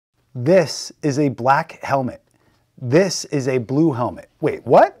This is a black helmet. This is a blue helmet. Wait,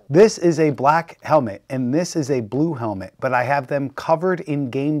 what? This is a black helmet and this is a blue helmet, but I have them covered in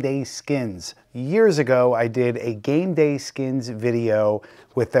Game Day Skinz. Years ago, I did a Game Day Skinz video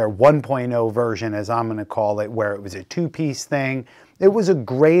with their 1.0 version, as I'm gonna call it, where it was a two-piece thing. It was a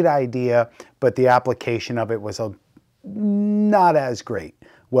great idea, but the application of it was not as great.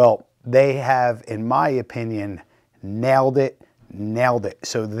 Well, they have, in my opinion, nailed it.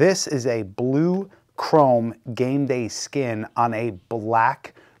 So this is a blue chrome Game Day skin on a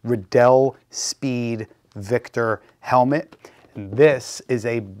black Riddell Speed Victor helmet. And this is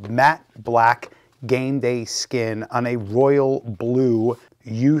a matte black Game Day skin on a royal blue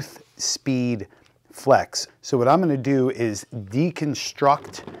Youth Speed Flex. So what I'm going to do is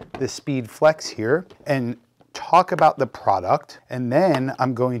deconstruct the SpeedFlex here and talk about the product, and then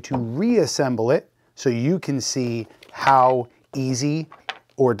I'm going to reassemble it so you can see how easy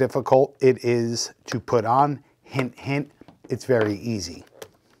or difficult it is to put on. Hint, hint, it's very easy.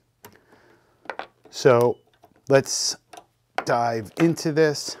 So let's dive into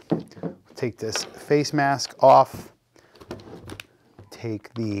this. Take this face mask off.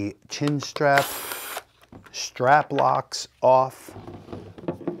 Take the chin strap locks off.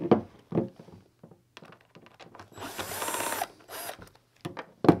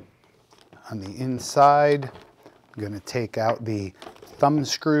 On the inside, I'm going to take out the thumb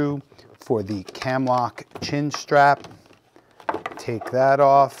screw for the cam lock chin strap. Take that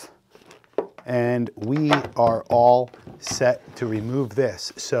off, and we are all set to remove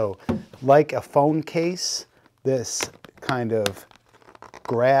this. So like a phone case, this kind of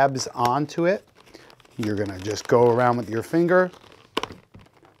grabs onto it. You're going to just go around with your finger,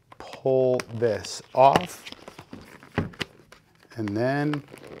 pull this off, and then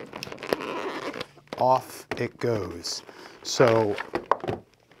off it goes. So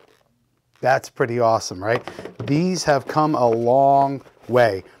that's pretty awesome, right? These have come a long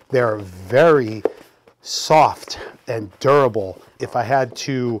way. They're very soft and durable. If I had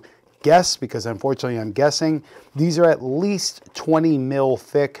to guess, because unfortunately I'm guessing, these are at least 20 mil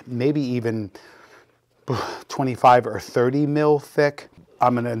thick, maybe even 25 or 30 mil thick.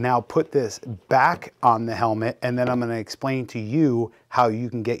 I'm gonna now put this back on the helmet, and then I'm gonna explain to you how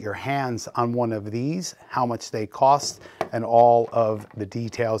you can get your hands on one of these, how much they cost, and all of the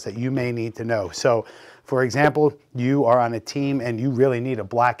details that you may need to know. So, for example, you are on a team and you really need a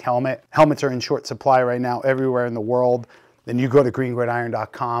black helmet. Helmets are in short supply right now everywhere in the world. Then you go to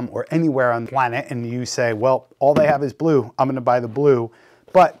greengridiron.com or anywhere on the planet and you say, well, all they have is blue. I'm gonna buy the blue,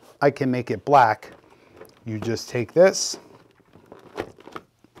 but I can make it black. You just take this,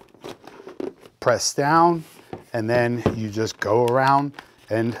 press down, and then you just go around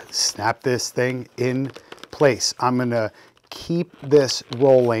and snap this thing in place. I'm gonna keep this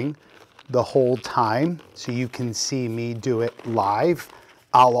rolling the whole time so you can see me do it live.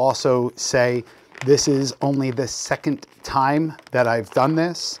 I'll also say this is only the second time that I've done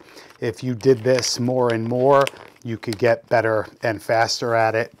this. If you did this more and more, you could get better and faster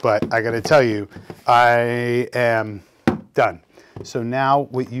at it, but I gotta tell you, I am done. So now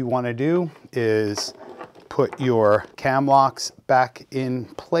what you wanna do is put your cam locks back in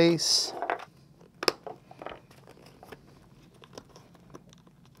place.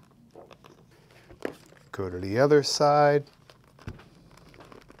 Go to the other side.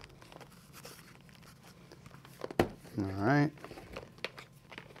 All right.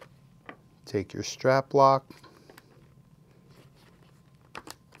 Take your strap lock.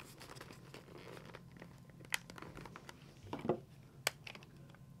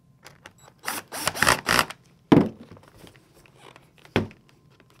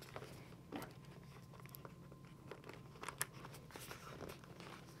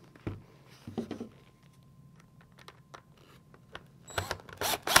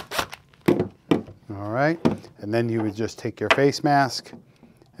 All right, and then you would just take your face mask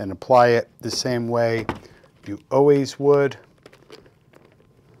and apply it the same way you always would.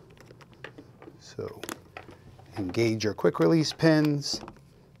 So engage your quick release pins.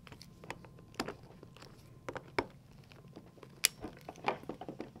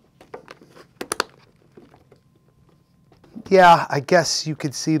 Yeah, I guess you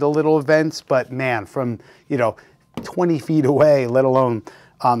could see the little vents, but man, from 20 feet away, let alone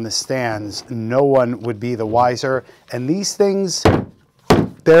on the stands, no one would be the wiser. And these things,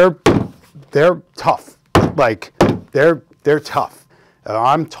 they're tough. Like they're tough.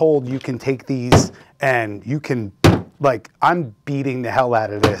 I'm told you can take these and you can, like, I'm beating the hell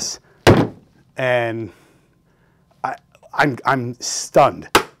out of this, and I'm stunned.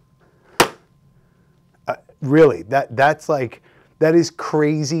 Really, that's like That is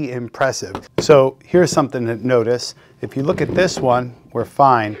crazy impressive. So here's something to notice. If you look at this one, we're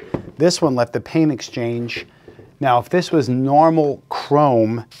fine. This one left the paint exchange. Now, if this was normal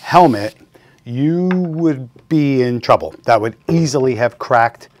chrome helmet, you would be in trouble. That would easily have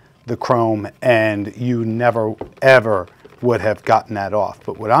cracked the chrome and you never, ever would have gotten that off.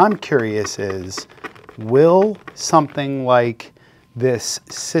 But what I'm curious is, will something like this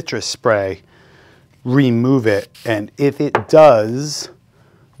citrus spray remove it? And if it does,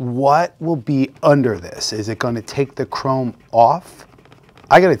 what will be under this? Is it going to take the chrome off?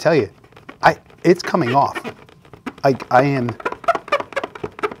 I got to tell you, it's coming off. I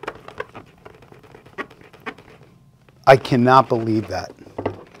cannot believe that.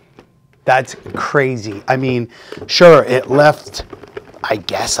 That's crazy. I mean, sure, it left, I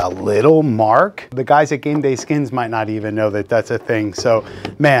guess, a little mark. The guys at Game Day Skinz might not even know that that's a thing. So,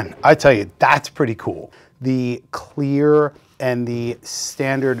 man, I tell you, that's pretty cool. The clear and the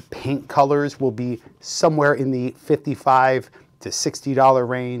standard paint colors will be somewhere in the $55 to $60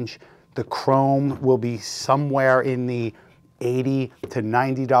 range. The chrome will be somewhere in the $80 to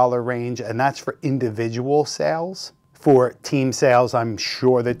 $90 range, and that's for individual sales. For team sales, I'm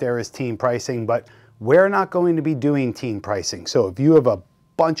sure that there is team pricing, but we're not going to be doing team pricing. So if you have a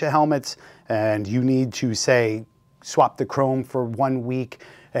bunch of helmets and you need to, say, swap the chrome for 1 week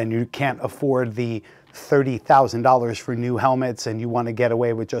and you can't afford the $30,000 for new helmets and you want to get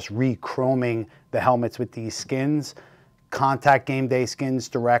away with just re-chroming the helmets with these skins, contact Game Day Skinz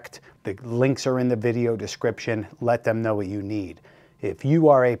direct. The links are in the video description. Let them know what you need. If you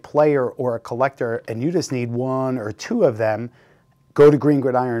are a player or a collector and you just need 1 or 2 of them, go to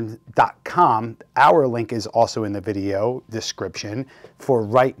greengridiron.com. Our link is also in the video description. For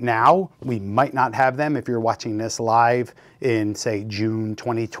right now, we might not have them if you're watching this live in, say, June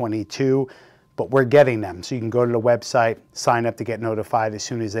 2022, but we're getting them. So you can go to the website, sign up to get notified as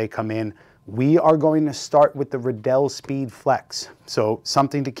soon as they come in. We are going to start with the Riddell SpeedFlex. So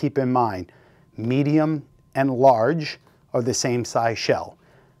something to keep in mind, medium and large are the same size shell.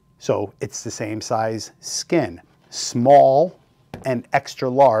 So it's the same size skin. Small and extra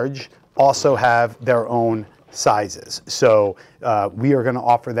large also have their own sizes. So we are going to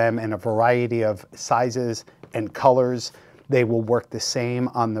offer them in a variety of sizes and colors. They will work the same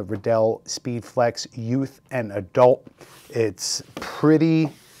on the Riddell SpeedFlex Youth and Adult. It's pretty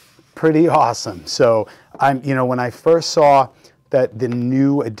awesome. So when I first saw that the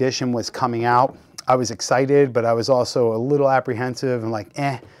new edition was coming out, I was excited, but I was also a little apprehensive and like,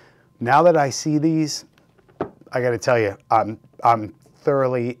 now that I see these, I got to tell you, I'm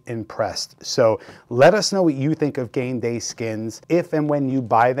thoroughly impressed. So let us know what you think of Game Day Skinz. If and when you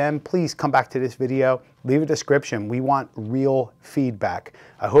buy them, please come back to this video, leave a description. We want real feedback.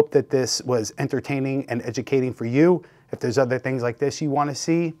 I hope that this was entertaining and educating for you. If there's other things like this you want to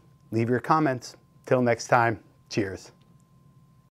see, leave your comments. Till next time, cheers.